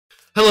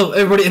Hello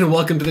everybody and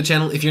welcome to the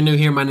channel. If you're new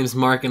here, my name is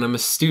Mark and I'm a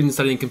student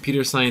studying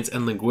computer science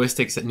and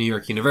linguistics at New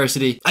York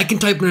University. I can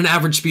type at an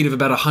average speed of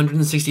about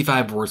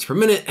 165 words per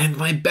minute and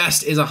my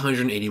best is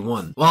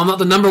 181. While I'm not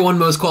the #1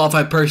 most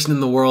qualified person in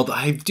the world,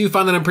 I do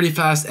find that I'm pretty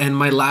fast and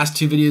my last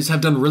two videos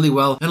have done really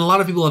well and a lot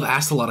of people have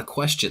asked a lot of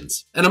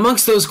questions. And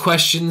amongst those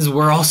questions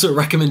were also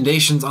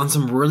recommendations on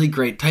some really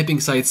great typing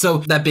sites. So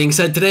that being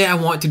said, today I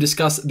want to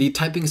discuss the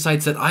typing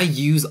sites that I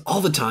use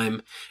all the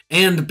time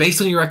and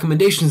based on your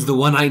recommendations, the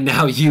one I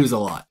now use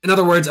a lot. In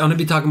other words, I'm going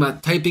to be talking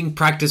about typing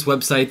practice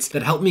websites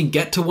that help me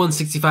get to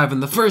 165 in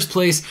the first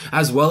place,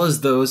 as well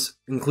as those,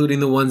 including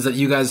the ones that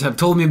you guys have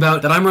told me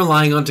about that I'm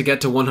relying on to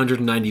get to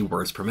 190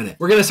 words per minute.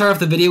 We're going to start off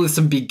the video with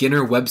some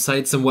beginner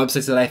websites, some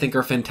websites that I think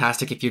are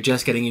fantastic if you're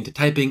just getting into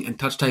typing and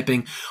touch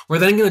typing. We're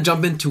then going to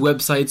jump into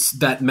websites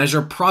that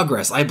measure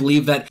progress. I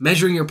believe that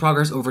measuring your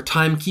progress over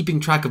time, keeping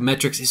track of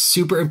metrics is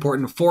super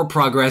important for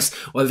progress,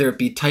 whether it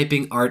be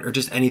typing, art, or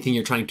just anything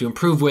you're trying to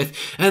improve with.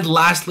 And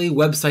lastly,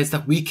 websites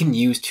that we can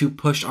use to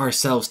push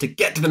ourselves to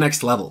get to the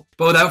next level.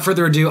 But without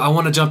further ado, I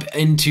want to jump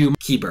into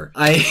Keybr.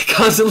 I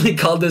constantly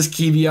called this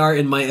KeyBR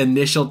in my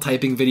initial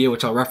typing video,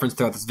 which I'll reference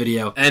throughout this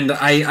video. And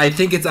I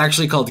think it's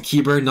actually called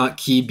Keybr, not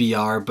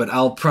KeyBR, but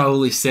I'll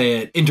probably say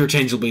it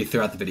interchangeably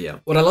throughout the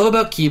video. What I love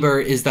about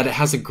Keybr is that it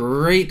has a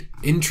great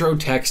intro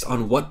text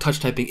on what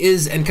touch typing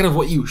is and kind of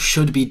what you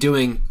should be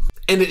doing.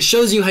 And it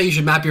shows you how you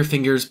should map your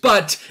fingers,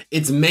 but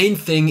its main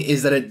thing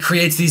is that it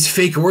creates these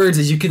fake words,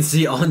 as you can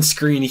see on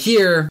screen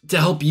here, to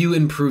help you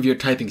improve your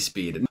typing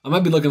speed. I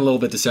might be looking a little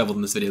bit disheveled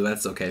in this video,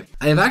 that's okay.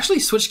 I have actually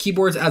switched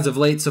keyboards as of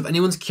late, so if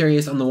anyone's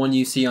curious on the one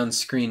you see on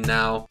screen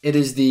now, it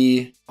is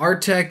the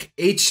Artec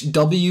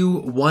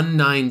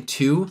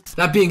HW192.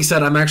 That being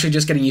said, I'm actually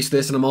just getting used to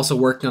this and I'm also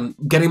working on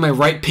getting my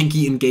right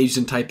pinky engaged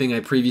in typing. I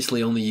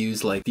previously only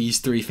used like these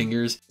 3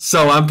 fingers,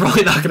 so I'm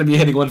probably not going to be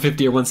hitting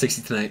 150 or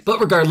 160 tonight.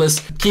 But regardless,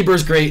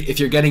 Keybr's great if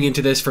you're getting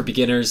into this for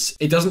beginners.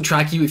 It doesn't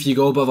track you if you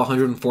go above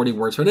 140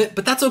 words per minute,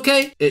 but that's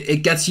okay.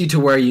 It gets you to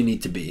where you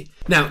need to be.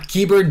 Now,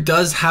 Keybr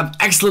does have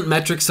excellent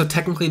metrics, so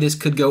technically this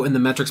could go in the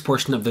metrics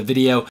portion of the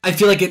video. I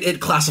feel like it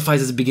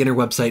classifies as a beginner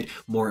website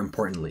more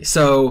importantly.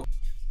 So,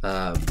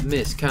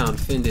 miscount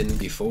Finden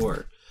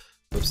before.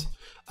 Oops.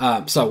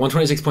 So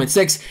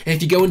 126.6, and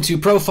if you go into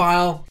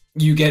profile,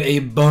 you get a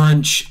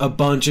bunch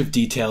of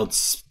detailed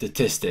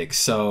statistics.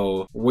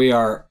 So we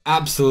are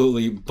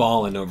absolutely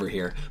balling over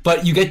here.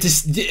 But you get to,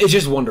 it's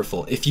just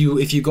wonderful. If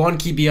you go on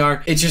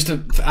KeyBR, it's just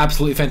an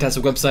absolutely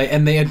fantastic website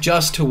and they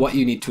adjust to what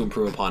you need to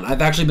improve upon.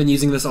 I've actually been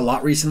using this a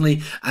lot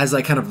recently as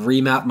I kind of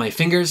remap my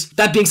fingers.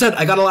 That being said,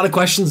 I got a lot of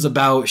questions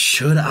about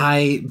should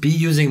I be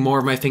using more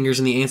of my fingers,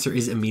 and the answer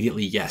is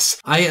immediately yes.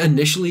 I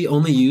initially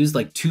only used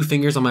like 2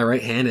 fingers on my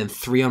right hand and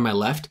 3 on my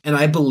left. And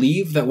I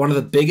believe that one of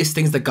the biggest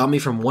things that got me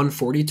from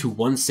 140 to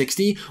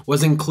 160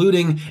 was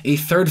including a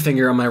 3rd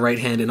finger on my right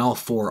hand and all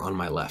 4 on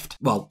my left.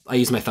 Well, I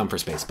use my thumb for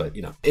space, but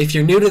you know. If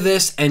you're new to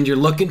this and you're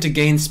looking to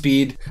gain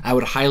speed, I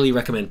would highly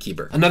recommend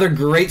Keybr. Another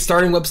great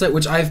starting website,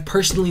 which I've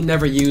personally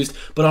never used,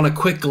 but on a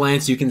quick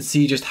glance, you can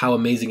see just how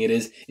amazing it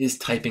is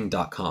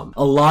typing.com.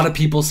 A lot of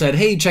people said,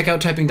 hey, check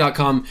out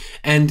typing.com,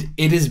 and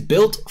it is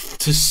built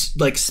to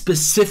like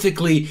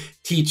specifically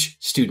teach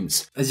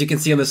students. As you can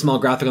see on the small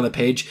graphic on the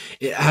page,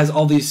 it has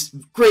all these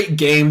great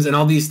games and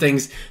all these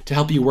things to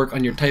help you work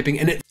on your typing.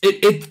 And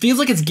it feels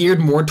like it's geared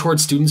more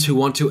towards students who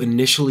want to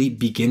initially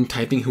begin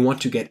typing, who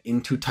want to get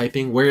into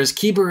typing, whereas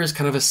Keybr is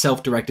kind of a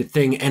self-directed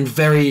thing and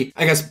very,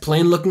 I guess,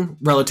 plain looking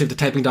relative to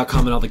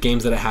typing.com and all the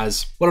games that it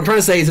has. What I'm trying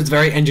to say is it's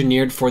very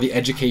engineered for the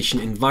education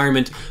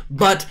environment,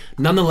 but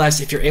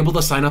nonetheless, if you're able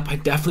to sign up, I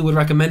definitely would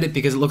recommend it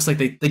because it looks like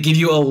they give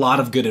you a lot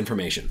of good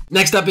information.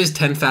 Next up is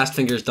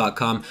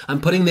 10fastfingers.com.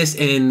 I'm putting this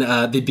in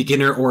the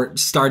beginner or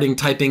starting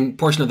typing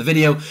portion of the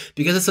video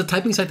because it's a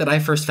typing site that I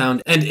first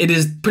found and it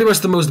is pretty much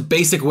the most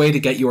basic way to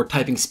get your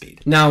typing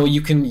speed. Now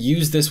you can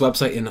use this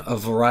website in a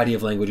variety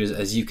of languages,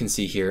 as you can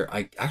see here.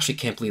 I actually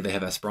can't believe they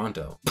have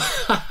Esperanto.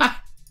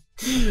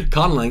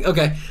 Conlang.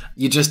 Okay,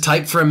 you just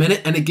type for a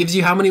minute and it gives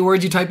you how many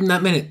words you type in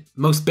that minute.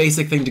 Most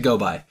basic thing to go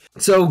by.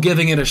 So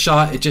giving it a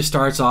shot, it just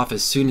starts off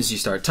as soon as you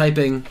start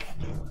typing.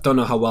 Don't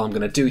know how well I'm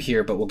gonna do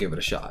here, but we'll give it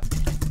a shot.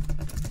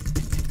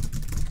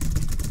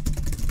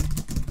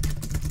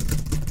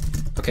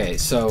 Okay,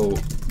 so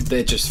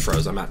it just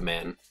froze. I'm at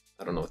man.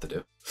 I don't know what to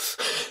do.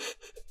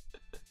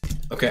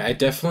 Okay, I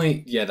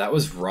definitely, yeah, that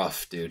was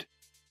rough, dude.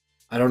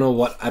 I don't know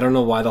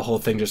why the whole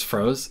thing just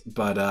froze,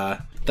 but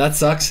that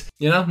sucks.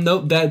 You know,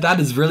 nope, that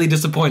is really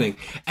disappointing.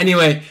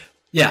 Anyway,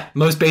 yeah,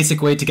 most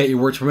basic way to get your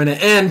words per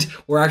minute, and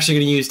we're actually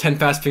going to use 10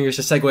 fast fingers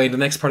to segue into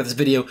the next part of this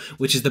video,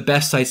 which is the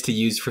best sites to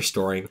use for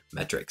storing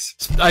metrics.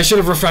 I should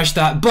have refreshed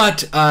that,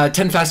 but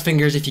 10 fast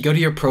fingers, if you go to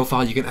your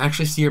profile, you can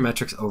actually see your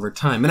metrics over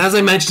time. And as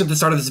I mentioned at the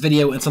start of this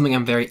video, and something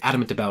I'm very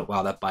adamant about,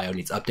 wow, that bio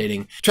needs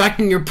updating,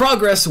 tracking your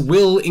progress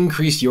will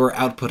increase your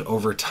output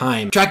over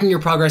time. Tracking your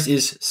progress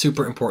is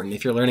super important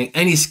if you're learning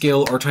any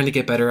skill or trying to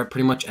get better at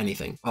pretty much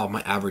anything. Oh,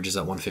 my average is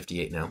at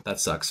 158 now. That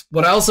sucks.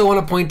 What I also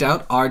want to point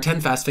out are 10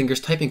 fast fingers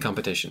typing companies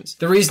competitions.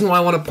 The reason why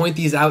I want to point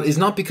these out is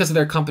not because of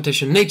their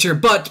competition nature,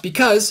 but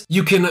because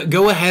you can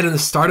go ahead and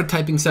start a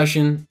typing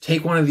session,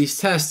 take one of these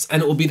tests,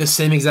 and it will be the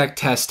same exact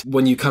test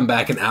when you come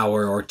back an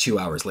hour or 2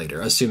 hours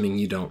later, assuming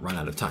you don't run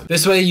out of time.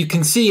 This way you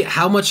can see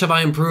how much have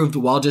I improved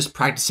while just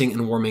practicing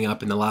and warming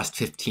up in the last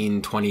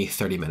 15, 20,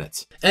 30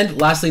 minutes. And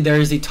lastly, there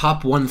is the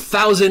top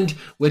 1,000,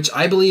 which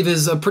I believe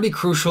is a pretty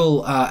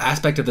crucial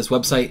aspect of this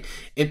website.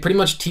 It pretty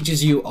much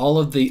teaches you all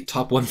of the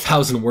top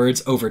 1,000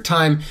 words over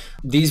time.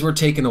 These were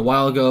taken a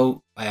while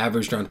ago. I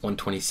averaged around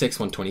 126,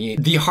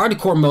 128. The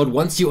hardcore mode,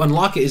 once you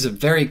unlock it, is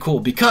very cool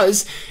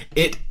because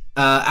it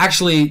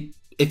actually,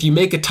 if you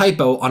make a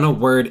typo on a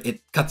word,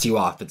 it cuts you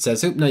off. It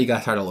says, oop, no, you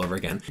gotta start all over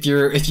again. If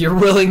you're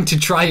willing to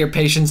try your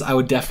patience, I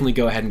would definitely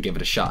go ahead and give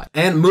it a shot.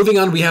 And moving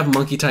on, we have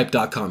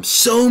monkeytype.com.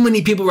 So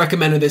many people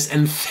recommended this,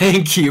 and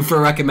thank you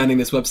for recommending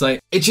this website.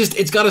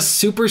 It's got a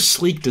super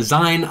sleek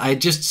design.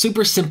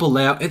 Super simple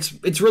layout.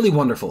 It's really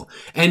wonderful.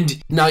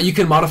 And now you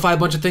can modify a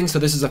bunch of things. So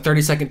this is a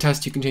 30-second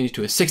test. You can change it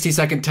to a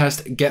 60-second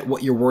test, get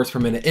what your words per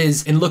minute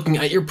is. And looking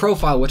at your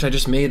profile, which I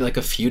just made like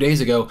a few days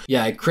ago.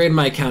 Yeah, I created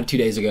my account 2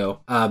 days ago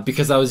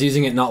because I was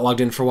using it not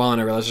logged in for a while, and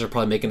I realized I should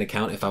probably make an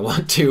account if I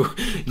want to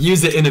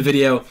use it in a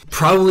video.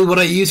 Probably what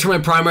I use for my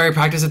primary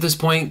practice at this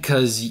point,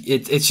 because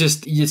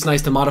it's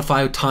nice to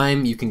modify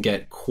time. You can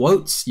get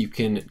quotes, you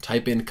can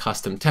type in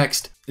custom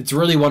text. It's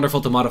really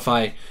wonderful to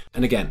modify,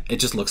 and again,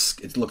 it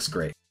looks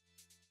great.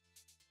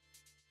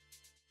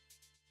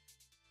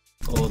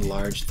 Old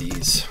large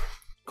these.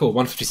 Cool,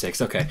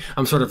 156, okay.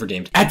 I'm sort of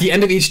redeemed. At the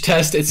end of each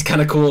test, it's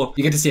kind of cool.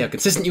 You get to see how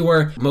consistent you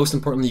were. Most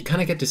importantly, you kind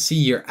of get to see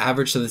your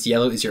average. So this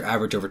yellow is your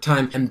average over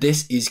time, and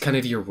this is kind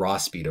of your raw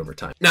speed over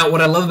time. Now,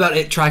 what I love about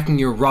it tracking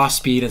your raw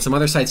speed, and some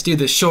other sites do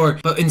this, sure,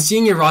 but in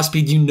seeing your raw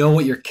speed, you know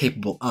what you're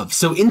capable of.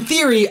 So in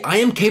theory, I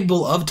am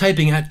capable of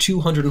typing at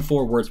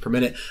 204 words per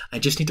minute. I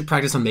just need to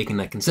practice on making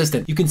that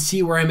consistent. You can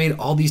see where I made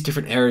all these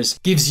different errors.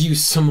 Gives you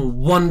some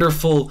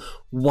wonderful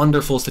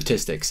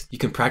statistics. You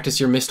can practice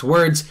your missed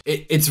words.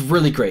 It's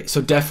really great.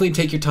 So definitely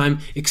take your time,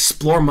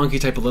 explore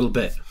Monkeytype a little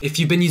bit. If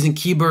you've been using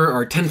Keybur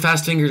or 10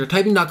 Fast Fingers or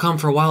typing.com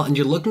for a while and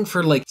you're looking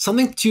for like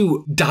something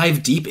to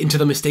dive deep into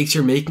the mistakes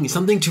you're making,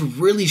 something to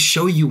really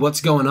show you what's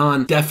going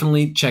on,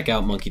 definitely check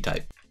out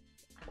Monkeytype.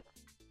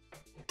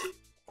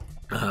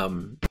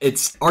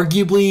 It's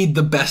arguably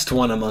the best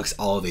one amongst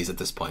all of these at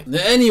this point.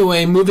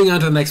 Anyway, moving on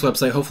to the next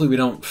website, hopefully we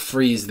don't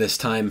freeze this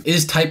time,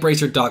 is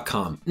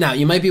typeracer.com. Now,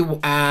 you might be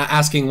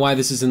asking why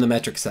this is in the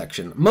metrics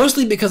section.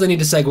 Mostly because I need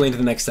to segue into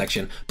the next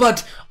section,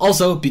 but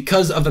also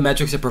because of the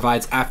metrics it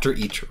provides after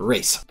each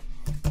race.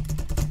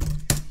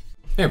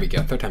 There we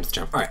go, third time's the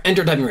charm. All right,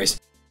 enter typing race.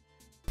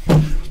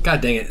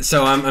 God dang it.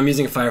 So I'm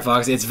using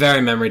Firefox. It's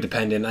very memory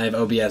dependent. I have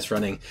OBS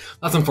running.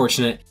 That's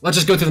unfortunate. Let's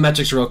just go through the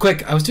metrics real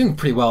quick. I was doing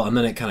pretty well and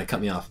then it kind of cut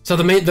me off. So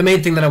the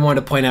main thing that I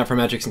wanted to point out for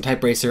metrics and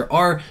TypeRacer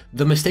are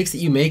the mistakes that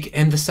you make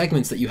and the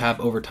segments that you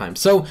have over time.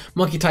 So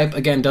Monkeytype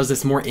again does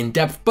this more in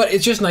depth, but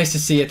it's just nice to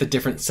see at the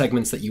different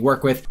segments that you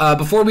work with.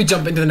 Before we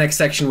jump into the next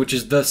section, which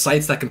is the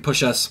sites that can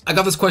push us, I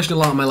got this question a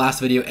lot in my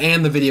last video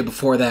and the video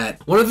before that.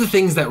 One of the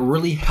things that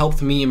really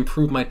helped me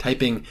improve my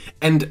typing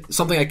and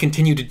something I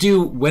continue to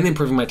do when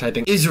improving my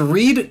typing is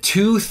read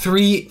 2,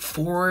 3,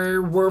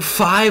 4,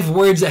 5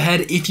 words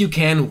ahead if you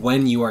can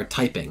when you are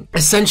typing.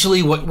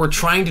 Essentially, what we're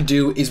trying to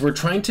do is we're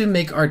trying to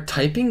make our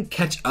typing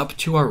catch up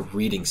to our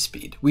reading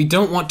speed. We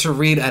don't want to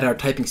read at our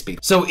typing speed.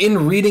 So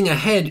in reading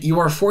ahead, you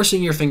are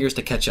forcing your fingers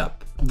to catch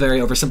up.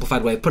 Very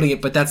oversimplified way of putting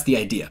it, but that's the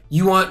idea.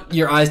 You want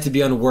your eyes to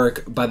be on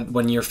work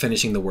when you're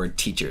finishing the word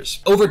teachers.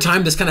 Over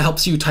time, this kind of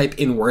helps you type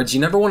in words. You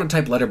never want to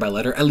type letter by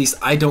letter, at least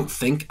I don't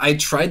think. I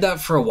tried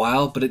that for a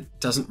while, but it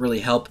doesn't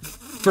really help.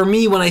 For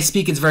me, when I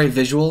speak, it's very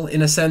visual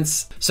in a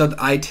sense, so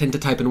I tend to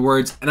type in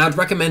words, and I'd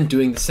recommend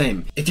doing the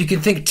same. If you can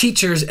think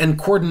teachers and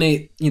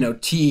coordinate,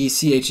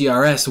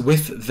 T-E-C-H-E-R-S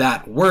with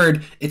that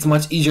word, it's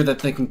much easier than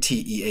thinking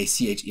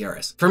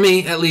T-E-A-C-H-E-R-S. For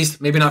me, at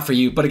least, maybe not for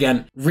you, but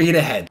again, read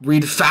ahead.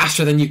 Read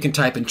faster than you can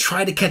type and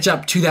try to catch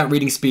up to that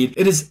reading speed.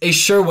 It is a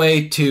sure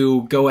way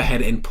to go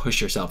ahead and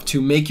push yourself, to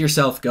make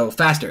yourself go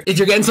faster. If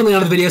you're getting something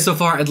out of the video so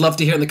far, I'd love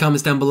to hear it in the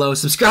comments down below.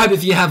 Subscribe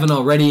if you haven't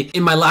already.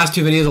 In my last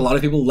 2 videos, a lot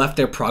of people left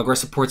their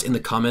progress reports in the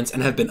comments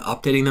and have been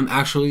updating them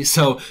actually.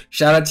 So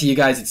shout out to you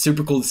guys. It's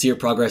super cool to see your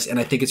progress. And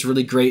I think it's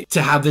really great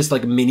to have this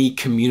like mini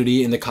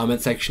community in the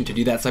comment section to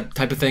do that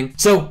type of thing.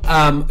 So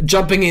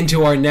jumping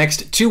into our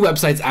next 2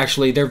 websites,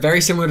 actually, they're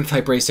very similar to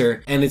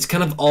TypeRacer and it's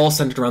kind of all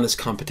centered around this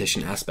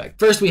competition aspect.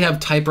 First, we have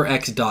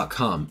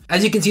typerx.com.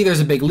 As you can see, there's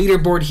a big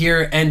leaderboard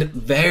here and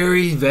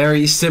very,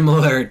 very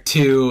similar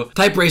to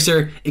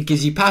TypeRacer. It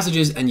gives you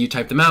passages and you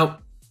type them out.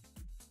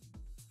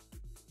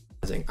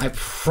 I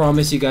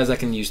promise you guys I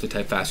can usually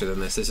type faster than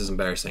this. This is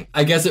embarrassing.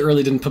 I guess it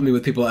really didn't put me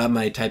with people at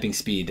my typing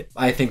speed.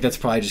 I think that's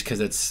probably just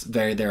because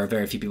there are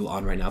very few people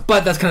on right now.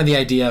 But that's kind of the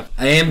idea.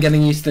 I am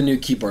getting used to the new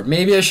keyboard.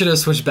 Maybe I should have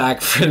switched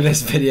back for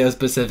this video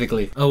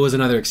specifically. Oh, it was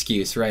another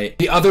excuse, right?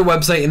 The other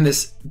website in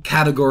this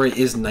category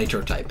is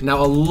NitroType.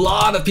 Now, a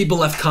lot of people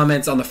left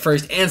comments on the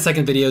first and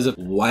second videos of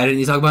why didn't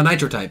you talk about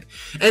NitroType?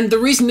 And the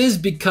reason is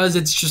because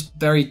it's just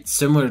very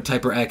similar to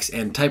TyperX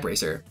and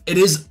TypeRacer. It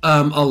is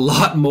a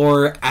lot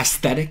more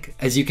aesthetic.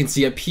 As you can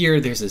see up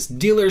here, there's this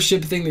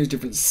dealership thing, there's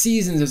different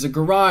seasons, there's a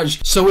garage.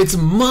 So it's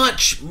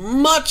much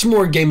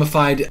more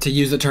gamified, to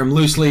use the term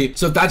loosely.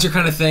 So if that's your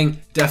kind of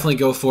thing, definitely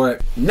go for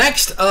it.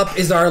 Next up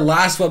is our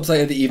last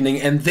website of the evening,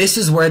 and this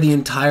is where the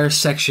entire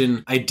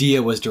section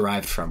idea was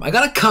derived from. I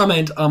got a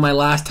comment on my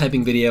last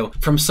typing video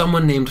from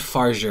someone named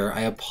Farger.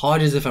 I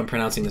apologize if I'm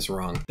pronouncing this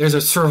wrong. There's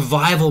a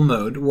survival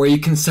mode where you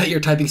can set your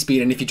typing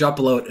speed, and if you drop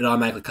below it, it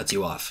automatically cuts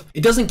you off.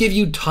 It doesn't give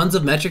you tons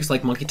of metrics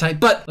like Monkey Type,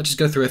 but let's just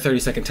go through a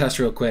 30-second test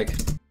real quick.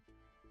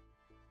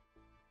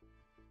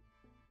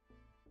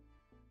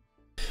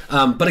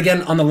 But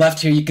again, on the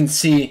left here, you can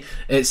see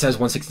it says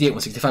 168,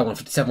 165,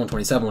 157,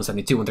 127,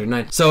 172,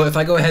 139. So if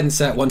I go ahead and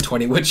set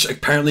 120, which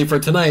apparently for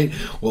tonight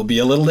will be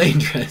a little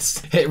dangerous,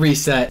 hit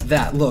reset,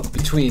 that look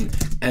between,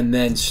 and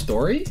then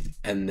story,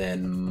 and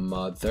then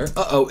mother.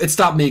 Uh-oh, it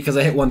stopped me because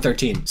I hit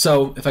 113.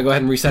 So if I go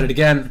ahead and reset it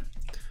again,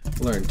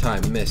 learn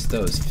time, miss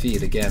those,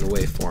 feed again,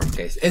 waveform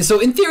case. And so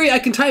in theory, I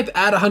can type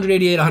at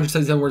 188,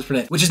 177 words per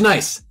minute, which is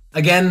nice.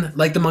 Again,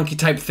 like the Monkey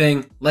Type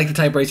thing, like the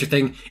TypeRacer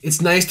thing,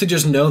 it's nice to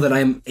just know that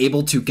I'm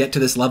able to get to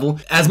this level.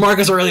 As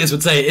Marcus Aurelius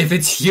would say, if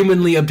it's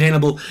humanly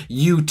obtainable,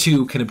 you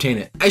too can obtain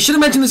it. I should have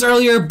mentioned this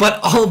earlier,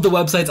 but all of the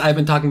websites I've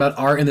been talking about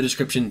are in the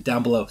description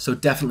down below, so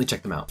definitely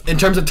check them out. In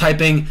terms of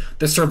typing,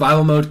 the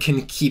survival mode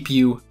can keep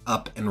you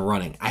up and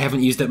running. I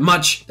haven't used it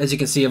much. As you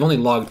can see, I've only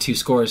logged 2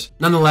 scores.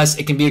 Nonetheless,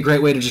 it can be a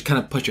great way to just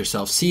kind of push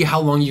yourself, see how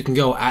long you can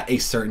go at a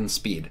certain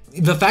speed.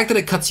 The fact that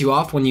it cuts you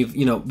off when you've,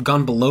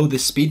 gone below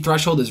this speed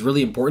threshold is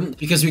really important,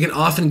 because we can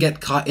often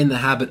get caught in the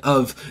habit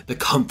of the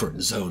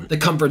comfort zone. The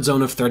comfort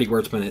zone of 30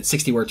 words per minute,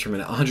 60 words per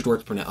minute, 100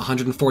 words per minute,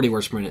 140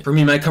 words per minute. For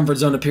me, my comfort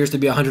zone appears to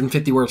be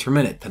 150 words per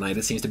minute. Tonight,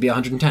 it seems to be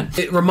 110.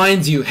 It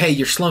reminds you, hey,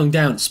 you're slowing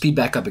down, speed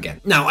back up again.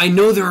 Now, I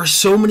know there are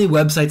so many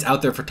websites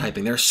out there for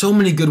typing. There are so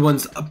many good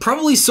ones,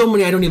 probably so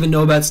many I don't even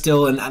know about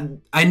still,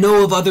 and I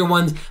know of other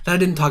ones that I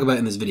didn't talk about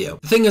in this video.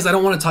 The thing is, I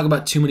don't want to talk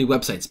about too many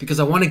websites because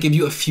I want to give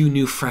you a few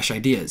new fresh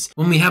ideas.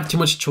 When we have too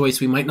much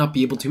choice, we might not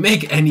be able to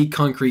make any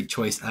concrete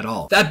choice at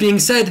all. That being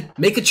said,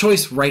 make a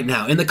choice right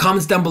now. In the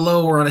comments down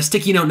below or on a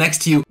sticky note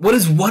next to you, what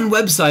is one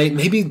website,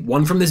 maybe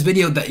one from this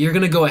video, that you're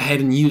going to go ahead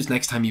and use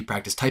next time you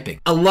practice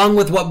typing? Along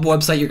with what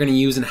website you're going to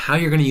use and how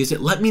you're going to use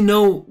it, let me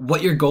know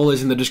what your goal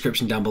is in the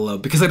description down below,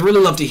 because I'd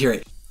really love to hear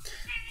it.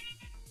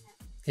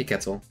 Hey,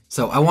 Quetzal.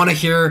 So I want to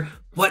hear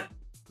what...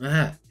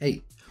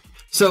 hey.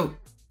 So...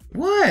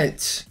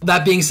 what?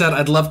 That being said,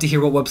 I'd love to hear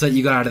what website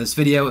you got out of this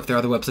video. If there are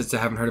other websites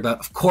I haven't heard about,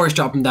 of course,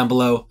 drop them down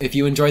below. If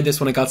you enjoyed this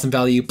one and got some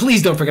value,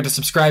 please don't forget to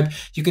subscribe.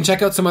 You can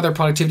check out some other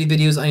productivity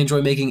videos I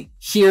enjoy making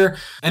here.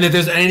 And if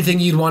there's anything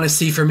you'd want to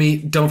see from me,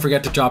 don't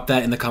forget to drop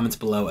that in the comments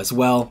below as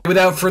well.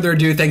 Without further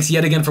ado, thanks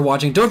yet again for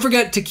watching. Don't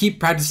forget to keep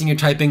practicing your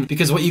typing,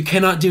 because what you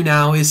cannot do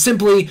now is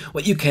simply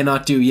what you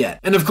cannot do yet.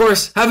 And of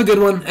course, have a good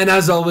one. And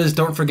as always,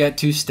 don't forget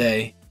to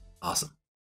stay awesome.